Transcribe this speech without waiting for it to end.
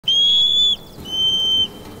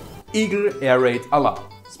Eagle air raid alarm.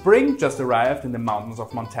 Spring just arrived in the mountains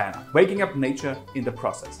of Montana, waking up nature in the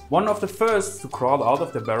process. One of the first to crawl out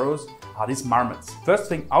of their burrows are these marmots. First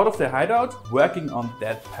thing out of their hideout, working on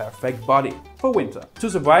that perfect body for winter. To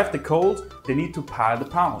survive the cold, they need to pile the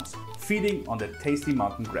pounds, feeding on the tasty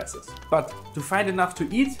mountain grasses. But to find enough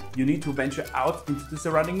to eat, you need to venture out into the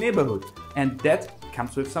surrounding neighborhood. And that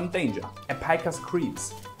comes with some danger. A pika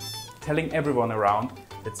screams, telling everyone around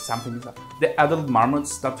that something is up. The adult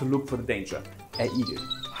marmots start to look for the danger. An eagle,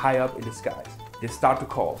 high up in the skies. They start to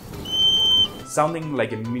call, sounding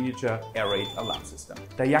like a miniature air raid alarm system.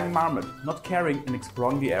 The young marmot, not caring and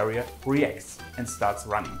exploring the area, reacts and starts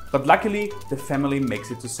running. But luckily, the family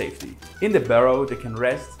makes it to safety. In the burrow, they can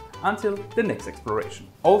rest until the next exploration.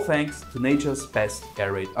 All thanks to nature's best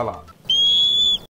air raid alarm.